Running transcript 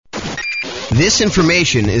This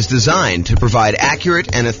information is designed to provide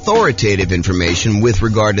accurate and authoritative information with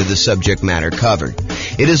regard to the subject matter covered.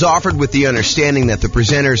 It is offered with the understanding that the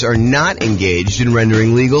presenters are not engaged in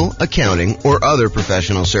rendering legal, accounting, or other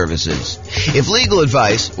professional services. If legal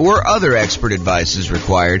advice or other expert advice is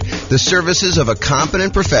required, the services of a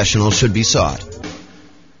competent professional should be sought.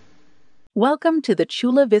 Welcome to the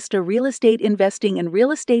Chula Vista Real Estate Investing and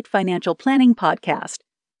Real Estate Financial Planning Podcast.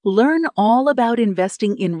 Learn all about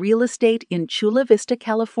investing in real estate in Chula Vista,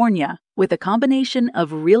 California, with a combination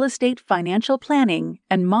of real estate financial planning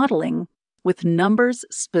and modeling with numbers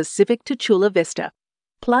specific to Chula Vista,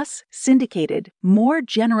 plus syndicated, more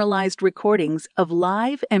generalized recordings of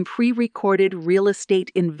live and pre-recorded real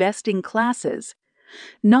estate investing classes,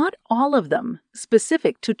 not all of them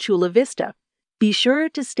specific to Chula Vista. Be sure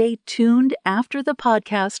to stay tuned after the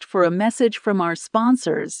podcast for a message from our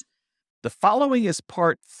sponsors. The following is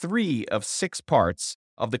part 3 of 6 parts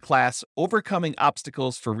of the class Overcoming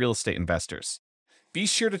Obstacles for Real Estate Investors. Be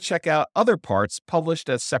sure to check out other parts published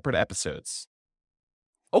as separate episodes.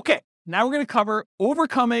 Okay, now we're going to cover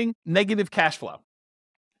overcoming negative cash flow.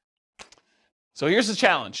 So here's the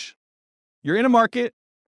challenge. You're in a market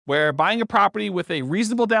where buying a property with a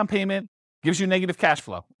reasonable down payment gives you negative cash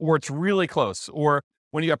flow, or it's really close, or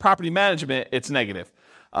when you have property management, it's negative.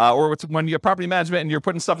 Or it's when you have property management and you're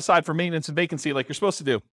putting stuff aside for maintenance and vacancy like you're supposed to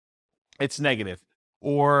do, it's negative.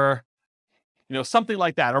 Or, something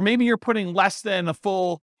like that. Or maybe you're putting less than a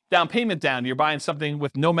full down payment down. You're buying something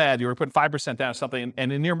with Nomad. You're putting 5% down or something.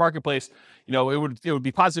 And in your marketplace, it would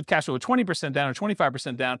be positive cash flow with 20% down or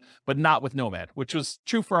 25% down, but not with Nomad, which was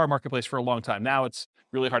true for our marketplace for a long time. Now it's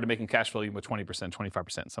really hard to make cash flow even with 20%,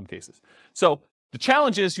 25% in some cases. So the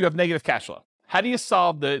challenge is you have negative cash flow. How do you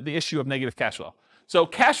solve the issue of negative cash flow? So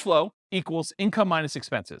cash flow equals income minus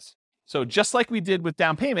expenses. So just like we did with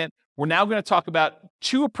down payment, we're now going to talk about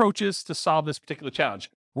 2 approaches to solve this particular challenge.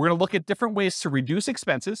 We're going to look at different ways to reduce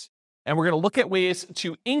expenses, and we're going to look at ways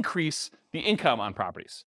to increase the income on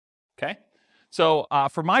properties. Okay? So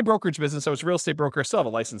for my brokerage business, I was a real estate broker. I still have a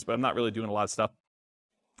license, but I'm not really doing a lot of stuff.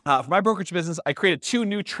 For my brokerage business, I created 2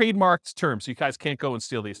 new trademarked terms. So you guys can't go and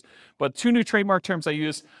steal these. But 2 new trademark terms I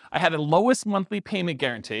used. I had a lowest monthly payment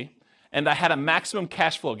guarantee, and I had a maximum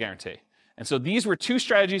cash flow guarantee. And so these were 2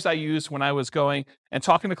 strategies I used when I was going and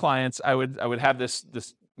talking to clients. I would have this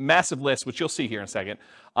massive list, which you'll see here in a second,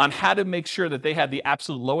 on how to make sure that they had the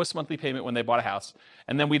absolute lowest monthly payment when they bought a house.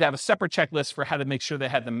 And then we'd have a separate checklist for how to make sure they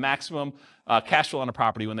had the maximum cash flow on a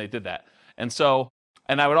property when they did that. And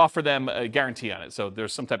I would offer them a guarantee on it. So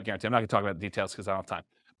there's some type of guarantee. I'm not going to talk about the details because I don't have time.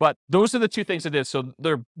 But those are the 2 things I did. So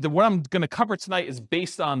what I'm going to cover tonight is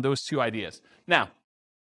based on those 2 ideas. Now,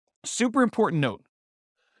 super important note,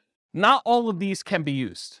 not all of these can be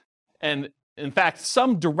used. And in fact,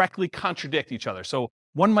 some directly contradict each other. So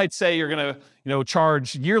one might say you're going to,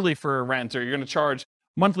 charge yearly for a rent, or you're going to charge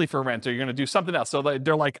monthly for rent, or you're going to do something else. So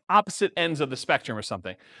they're like opposite ends of the spectrum or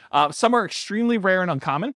something. Some are extremely rare and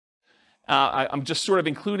uncommon. I'm just sort of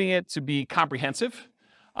including it to be comprehensive.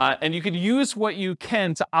 And you can use what you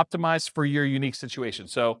can to optimize for your unique situation.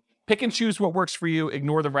 So pick and choose what works for you,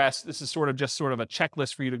 ignore the rest. This is sort of a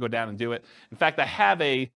checklist for you to go down and do it. In fact, I have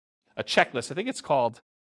a checklist. I think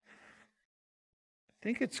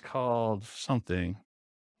it's called something.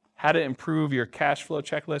 How to improve your cash flow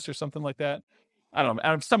checklist or something like that. I don't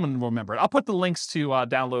know. Someone will remember it. I'll put the links to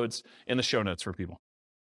downloads in the show notes for people.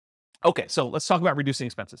 Okay, so let's talk about reducing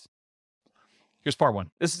expenses. Here's part 1.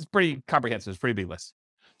 This is pretty comprehensive. It's a pretty big list.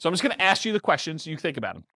 So I'm just going to ask you the questions. You think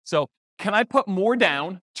about them. So can I put more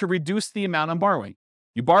down to reduce the amount I'm borrowing?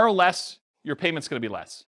 You borrow less, your payment's going to be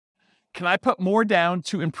less. Can I put more down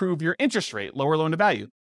to improve your interest rate, lower loan to value?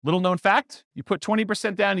 Little known fact, you put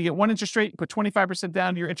 20% down, you get one interest rate. You put 25%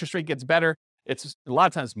 down, your interest rate gets better. It's a lot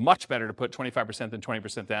of times much better to put 25% than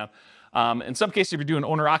 20% down. In some cases, if you're doing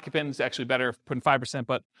owner-occupant, it's actually better putting 5%,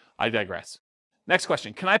 but I digress. Next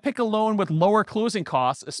question, can I pick a loan with lower closing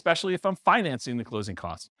costs, especially if I'm financing the closing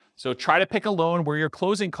costs? So try to pick a loan where your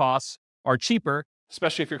closing costs are cheaper,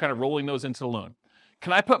 especially if you're kind of rolling those into the loan.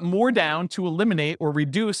 Can I put more down to eliminate or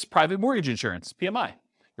reduce private mortgage insurance, PMI?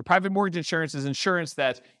 Your private mortgage insurance is insurance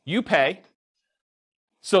that you pay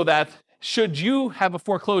so that should you have a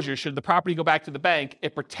foreclosure, should the property go back to the bank,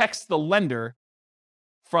 it protects the lender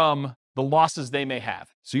from the losses they may have.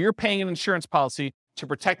 So you're paying an insurance policy to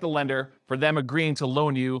protect the lender for them agreeing to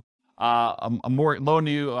loan you more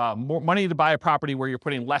money to buy a property where you're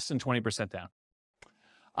putting less than 20% down.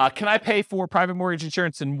 Can I pay for private mortgage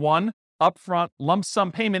insurance in one upfront lump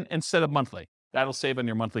sum payment instead of monthly? That'll save on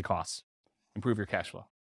your monthly costs, improve your cash flow.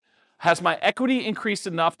 Has my equity increased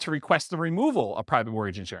enough to request the removal of private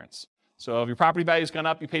mortgage insurance? So if your property value has gone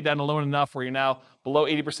up, you paid down the loan enough where you're now below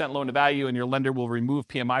 80% loan to value, and your lender will remove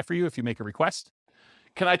PMI for you if you make a request.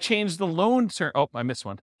 Can I change the loan term? Oh, I missed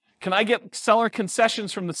one. Can I get seller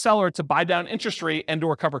concessions from the seller to buy down interest rate and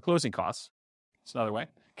or cover closing costs? That's another way.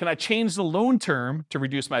 Can I change the loan term to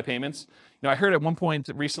reduce my payments? I heard at one point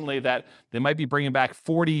recently that they might be bringing back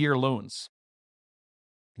 40-year loans.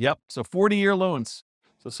 Yep, so 40-year loans.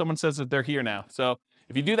 So someone says that they're here now. So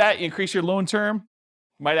if you do that, you increase your loan term,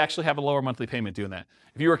 you might actually have a lower monthly payment doing that.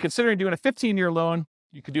 If you were considering doing a 15-year loan,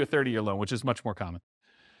 you could do a 30-year loan, which is much more common.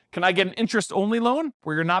 Can I get an interest-only loan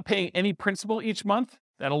where you're not paying any principal each month?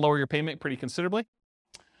 That'll lower your payment pretty considerably.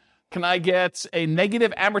 Can I get a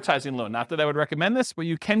negative amortizing loan? Not that I would recommend this, but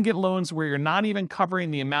you can get loans where you're not even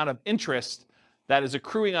covering the amount of interest that is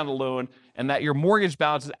accruing on the loan and that your mortgage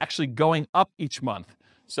balance is actually going up each month.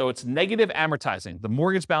 So it's negative amortizing. The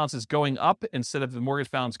mortgage balance is going up instead of the mortgage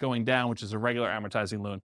balance going down, which is a regular amortizing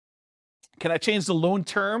loan. Can I change the loan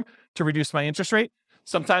term to reduce my interest rate?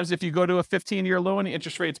 Sometimes if you go to a 15-year loan, the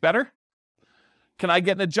interest rate's better. Can I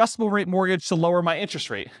get an adjustable rate mortgage to lower my interest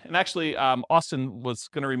rate? And actually, Austin was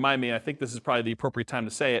going to remind me, and I think this is probably the appropriate time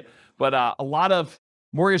to say it, but a lot of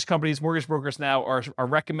mortgage companies, mortgage brokers now are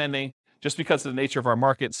recommending, just because of the nature of our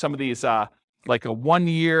market, some of these like a 1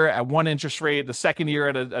 year at one interest rate, the second year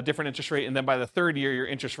at a different interest rate, and then by the third year, your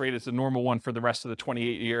interest rate is the normal one for the rest of the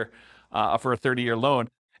 28-year for a 30-year loan.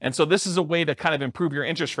 And so this is a way to kind of improve your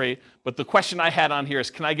interest rate. But the question I had on here is,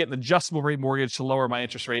 can I get an adjustable rate mortgage to lower my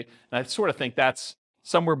interest rate? And I sort of think that's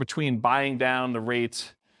somewhere between buying down the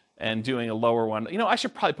rate and doing a lower one. I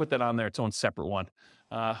should probably put that on there, its own separate one.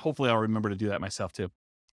 Hopefully I'll remember to do that myself too.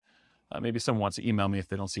 Maybe someone wants to email me if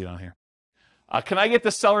they don't see it on here. Can I get the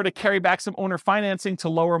seller to carry back some owner financing to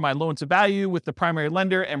lower my loan to value with the primary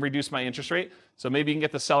lender and reduce my interest rate? So maybe you can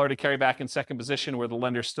get the seller to carry back in second position where the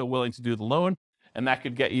lender's still willing to do the loan, and that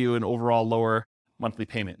could get you an overall lower monthly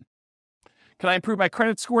payment. Can I improve my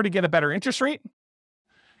credit score to get a better interest rate?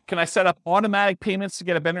 Can I set up automatic payments to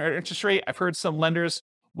get a better interest rate? I've heard some lenders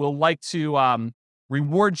will like to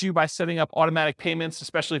reward you by setting up automatic payments,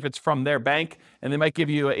 especially if it's from their bank, and they might give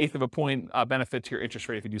you an 1/8 of a point benefit to your interest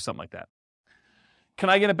rate if you do something like that. Can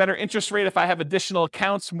I get a better interest rate if I have additional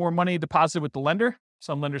accounts, more money deposited with the lender?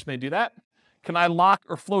 Some lenders may do that. Can I lock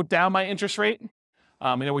or float down my interest rate?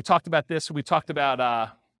 We talked about this. We talked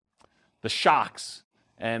about the shocks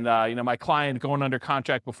and, my client going under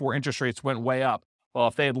contract before interest rates went way up. Well,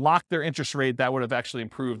 if they had locked their interest rate, that would have actually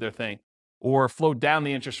improved their thing. Or float down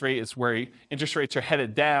the interest rate is where interest rates are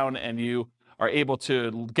headed down and you are able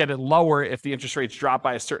to get it lower if the interest rates drop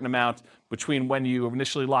by a certain amount between when you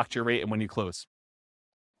initially locked your rate and when you close.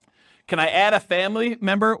 Can I add a family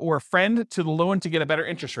member or a friend to the loan to get a better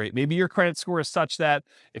interest rate? Maybe your credit score is such that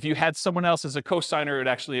if you had someone else as a co-signer, it would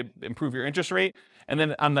actually improve your interest rate. And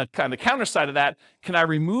then on the counter side of that, can I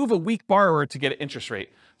remove a weak borrower to get an interest rate?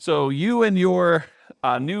 So you and your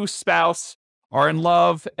new spouse are in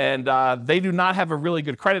love and they do not have a really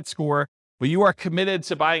good credit score, but you are committed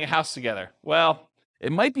to buying a house together. Well,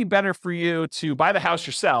 it might be better for you to buy the house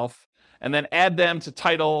yourself and then add them to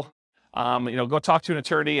title. Go talk to an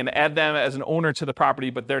attorney and add them as an owner to the property,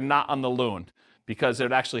 but they're not on the loan because it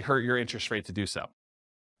would actually hurt your interest rate to do so.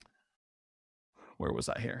 Where was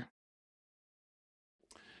I here?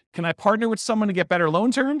 Can I partner with someone to get better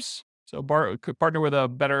loan terms? So could partner with a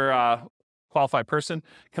better qualified person.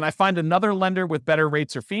 Can I find another lender with better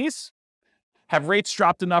rates or fees? Have rates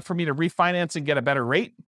dropped enough for me to refinance and get a better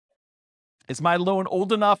rate? Is my loan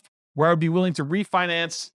old enough where I would be willing to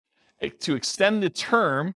refinance to extend the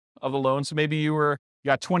term of the loan? So maybe you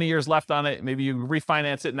got 20 years left on it. Maybe you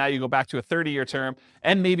refinance it. Now you go back to a 30-year term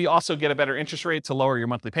and maybe also get a better interest rate to lower your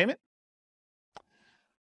monthly payment.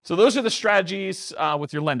 So those are the strategies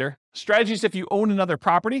with your lender. Strategies if you own another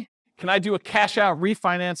property. Can I do a cash out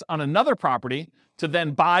refinance on another property to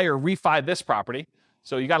then buy or refi this property?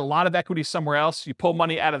 So you got a lot of equity somewhere else. You pull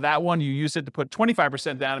money out of that one. You use it to put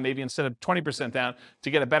 25% down and maybe instead of 20% down to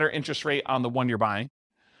get a better interest rate on the one you're buying.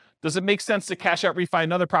 Does it make sense to cash out refi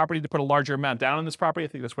another property to put a larger amount down on this property? I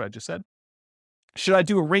think that's what I just said. Should I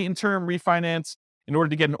do a rate and term refinance in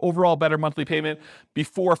order to get an overall better monthly payment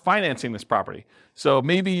before financing this property? So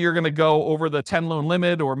maybe you're going to go over the 10 loan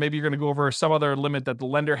limit, or maybe you're going to go over some other limit that the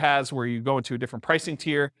lender has where you go into a different pricing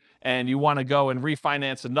tier and you want to go and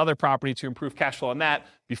refinance another property to improve cash flow on that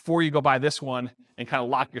before you go buy this one and kind of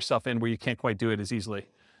lock yourself in where you can't quite do it as easily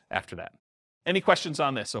after that. Any questions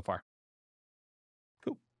on this so far?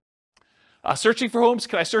 Searching for homes,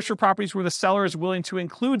 can I search for properties where the seller is willing to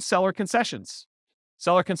include seller concessions?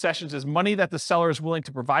 Seller concessions is money that the seller is willing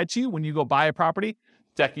to provide to you when you go buy a property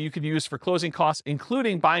that you can use for closing costs,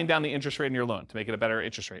 including buying down the interest rate in your loan to make it a better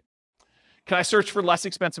interest rate. Can I search for less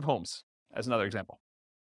expensive homes, as another example?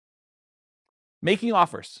 Making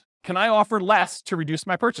offers. Can I offer less to reduce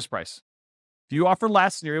my purchase price? If you offer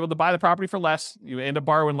less and you're able to buy the property for less, you end up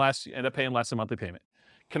borrowing less, you end up paying less a monthly payment.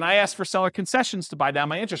 Can I ask for seller concessions to buy down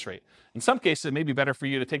my interest rate? In some cases, it may be better for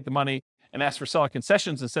you to take the money and ask for seller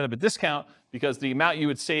concessions instead of a discount, because the amount you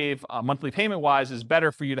would save monthly payment-wise is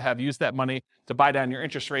better for you to have used that money to buy down your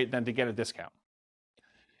interest rate than to get a discount.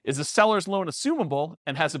 Is the seller's loan assumable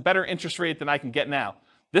and has a better interest rate than I can get now?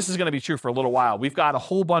 This is going to be true for a little while. We've got a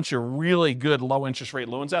whole bunch of really good low interest rate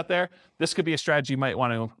loans out there. This could be a strategy you might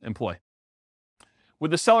want to employ. Would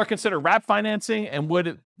the seller consider wrap financing, and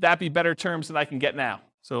would that be better terms than I can get now?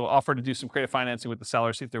 So offer to do some creative financing with the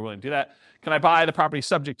seller, see if they're willing to do that. Can I buy the property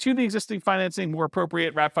subject to the existing financing, more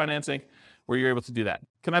appropriate wrap financing, where you're able to do that?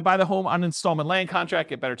 Can I buy the home on installment land contract,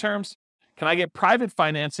 get better terms? Can I get private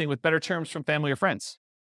financing with better terms from family or friends?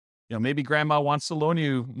 Maybe grandma wants to loan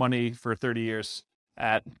you money for 30 years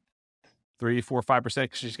at 3, 4, 5%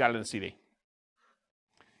 because she's got it in a CD.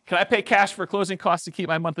 Can I pay cash for closing costs to keep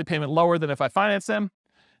my monthly payment lower than if I finance them?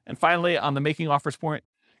 And finally, on the making offers point,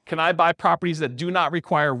 can I buy properties that do not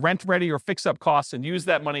require rent-ready or fix-up costs and use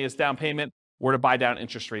that money as down payment, or to buy down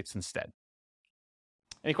interest rates instead?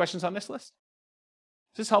 Any questions on this list?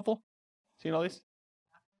 Is this helpful? Seeing all these?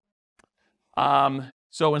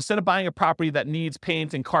 So instead of buying a property that needs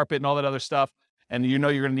paint and carpet and all that other stuff, and you're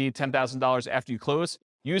going to need $10,000 after you close,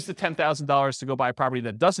 use the $10,000 to go buy a property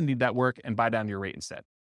that doesn't need that work and buy down your rate instead.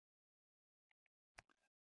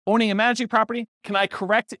 Owning and managing property. Can I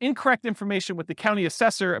correct incorrect information with the county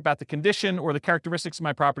assessor about the condition or the characteristics of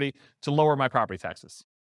my property to lower my property taxes?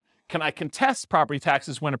 Can I contest property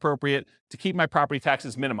taxes when appropriate to keep my property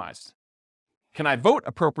taxes minimized? Can I vote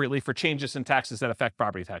appropriately for changes in taxes that affect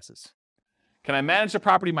property taxes? Can I manage the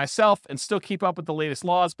property myself and still keep up with the latest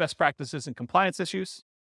laws, best practices, and compliance issues?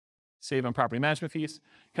 Save on property management fees.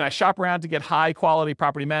 Can I shop around to get high-quality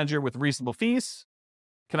property manager with reasonable fees?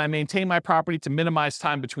 Can I maintain my property to minimize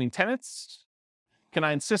time between tenants? Can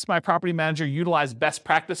I insist my property manager utilize best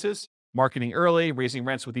practices, marketing early, raising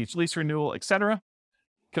rents with each lease renewal, etc.?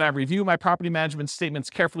 Can I review my property management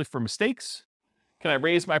statements carefully for mistakes? Can I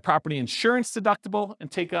raise my property insurance deductible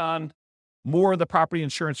and take on more of the property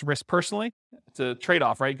insurance risk personally? It's a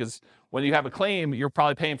trade-off, right? Because when you have a claim, you're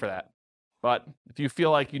probably paying for that. But if you feel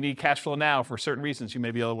like you need cash flow now for certain reasons, you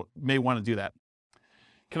may want to do that.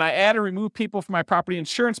 Can I add or remove people from my property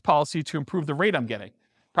insurance policy to improve the rate I'm getting?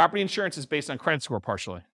 Property insurance is based on credit score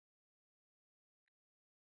partially.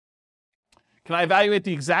 Can I evaluate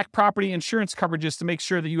the exact property insurance coverages to make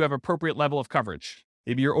sure that you have appropriate level of coverage?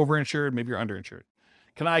 Maybe you're overinsured, maybe you're underinsured.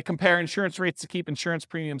 Can I compare insurance rates to keep insurance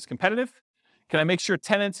premiums competitive? Can I make sure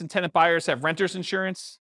tenants and tenant buyers have renter's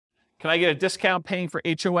insurance? Can I get a discount paying for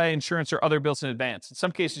HOA insurance or other bills in advance? In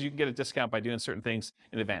some cases, you can get a discount by doing certain things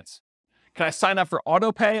in advance. Can I sign up for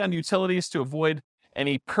auto pay on utilities to avoid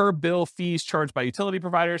any per bill fees charged by utility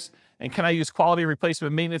providers? And can I use quality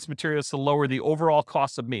replacement maintenance materials to lower the overall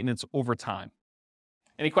cost of maintenance over time?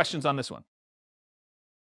 Any questions on this one?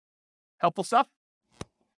 Helpful stuff?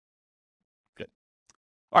 Good.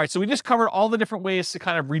 All right, so we just covered all the different ways to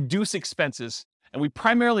kind of reduce expenses. And we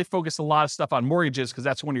primarily focus a lot of stuff on mortgages because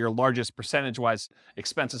that's one of your largest percentage-wise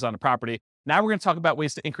expenses on a property. Now we're going to talk about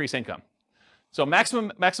ways to increase income. So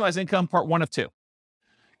maximize income, part 1 of 2.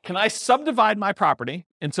 Can I subdivide my property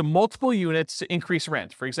into multiple units to increase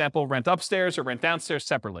rent? For example, rent upstairs or rent downstairs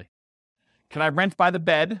separately. Can I rent by the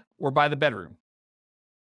bed or by the bedroom?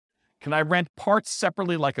 Can I rent parts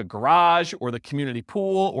separately like a garage or the community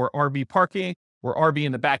pool or RV parking or RV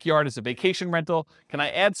in the backyard as a vacation rental? Can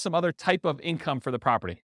I add some other type of income for the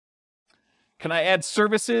property? Can I add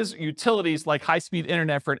services, utilities like high-speed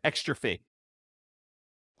internet for an extra fee?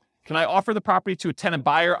 Can I offer the property to a tenant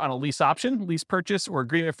buyer on a lease option, lease purchase, or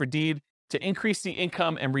agreement for deed to increase the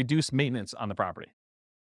income and reduce maintenance on the property?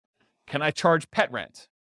 Can I charge pet rent?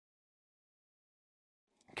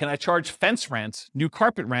 Can I charge fence rent, new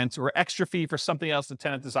carpet rent, or extra fee for something else the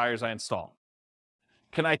tenant desires I install?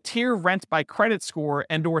 Can I tier rent by credit score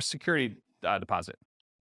and/or security deposit?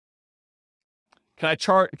 Can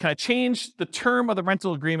I change the term of the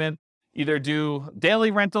rental agreement, either do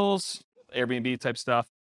daily rentals, Airbnb type stuff,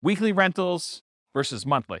 weekly rentals versus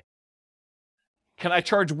monthly? Can I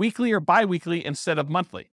charge weekly or bi-weekly instead of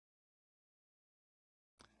monthly?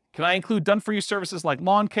 Can I include done-for-you services like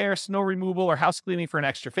lawn care, snow removal, or house cleaning for an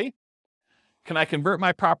extra fee? Can I convert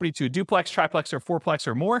my property to a duplex, triplex, or fourplex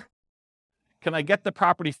or more? Can I get the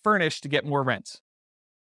property furnished to get more rent?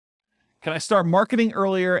 Can I start marketing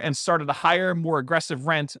earlier and start at a higher, more aggressive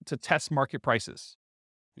rent to test market prices?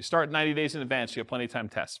 You start 90 days in advance, you have plenty of time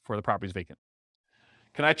to test before the property is vacant.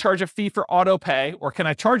 Can I charge a fee for auto pay, or can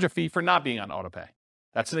I charge a fee for not being on auto pay?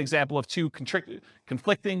 That's an example of two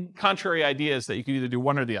conflicting, contrary ideas that you can either do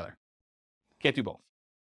one or the other. Can't do both.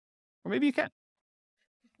 Or maybe you can.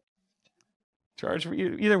 Charge for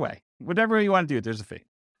either way. Whatever you want to do, there's a fee.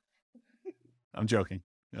 I'm joking.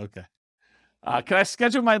 Okay. Can I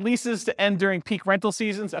schedule my leases to end during peak rental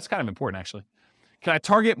seasons? That's kind of important, actually. Can I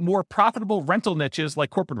target more profitable rental niches like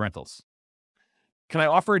corporate rentals? Can I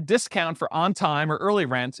offer a discount for on-time or early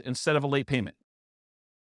rent instead of a late payment?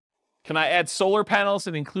 Can I add solar panels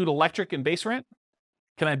and include electric and base rent?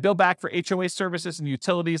 Can I bill back for HOA services and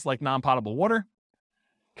utilities like non-potable water?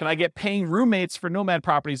 Can I get paying roommates for nomad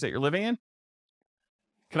properties that you're living in?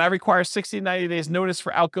 Can I require 60 to 90 days notice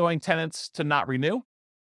for outgoing tenants to not renew?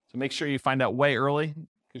 So make sure you find out way early.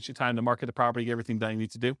 Gives you time to market the property, get everything done you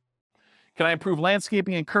need to do. Can I improve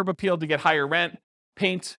landscaping and curb appeal to get higher rent,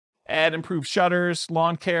 paint, add improved shutters,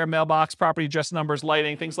 lawn care, mailbox, property address numbers,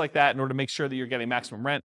 lighting, things like that in order to make sure that you're getting maximum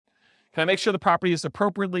rent? Can I make sure the property is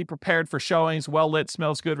appropriately prepared for showings, well lit,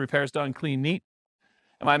 smells good, repairs done, clean, neat?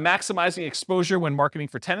 Am I maximizing exposure when marketing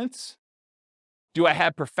for tenants? Do I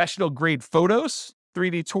have professional grade photos,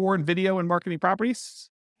 3D tour and video and marketing properties?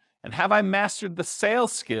 And have I mastered the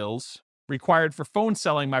sales skills required for phone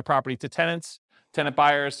selling my property to tenants, tenant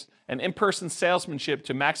buyers, and in-person salesmanship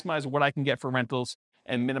to maximize what I can get for rentals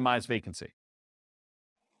and minimize vacancy?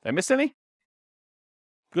 Did I miss any?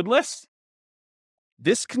 Good list?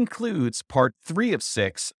 This concludes part 3 of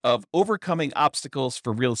 6 of Overcoming Obstacles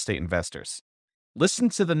for Real Estate Investors. Listen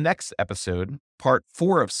to the next episode, part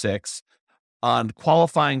 4 of 6, on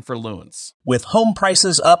qualifying for loans. With home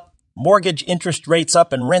prices up, mortgage interest rates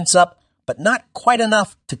up, and rents up, but not quite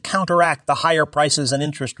enough to counteract the higher prices and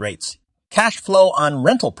interest rates, cash flow on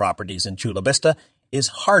rental properties in Chula Vista is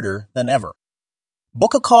harder than ever.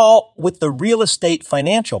 Book a call with the Real Estate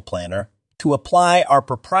Financial Planner to apply our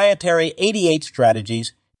proprietary 88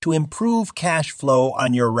 strategies to improve cash flow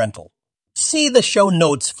on your rental. See the show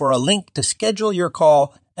notes for a link to schedule your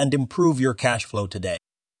call and improve your cash flow today.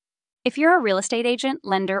 If you're a real estate agent,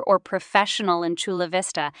 lender, or professional in Chula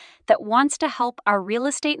Vista that wants to help our real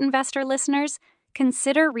estate investor listeners,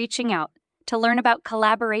 consider reaching out to learn about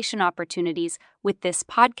collaboration opportunities with this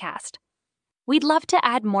podcast. We'd love to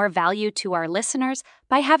add more value to our listeners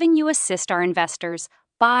by having you assist our investors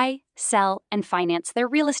buy, sell, and finance their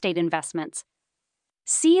real estate investments.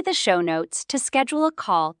 See the show notes to schedule a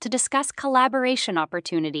call to discuss collaboration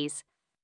opportunities.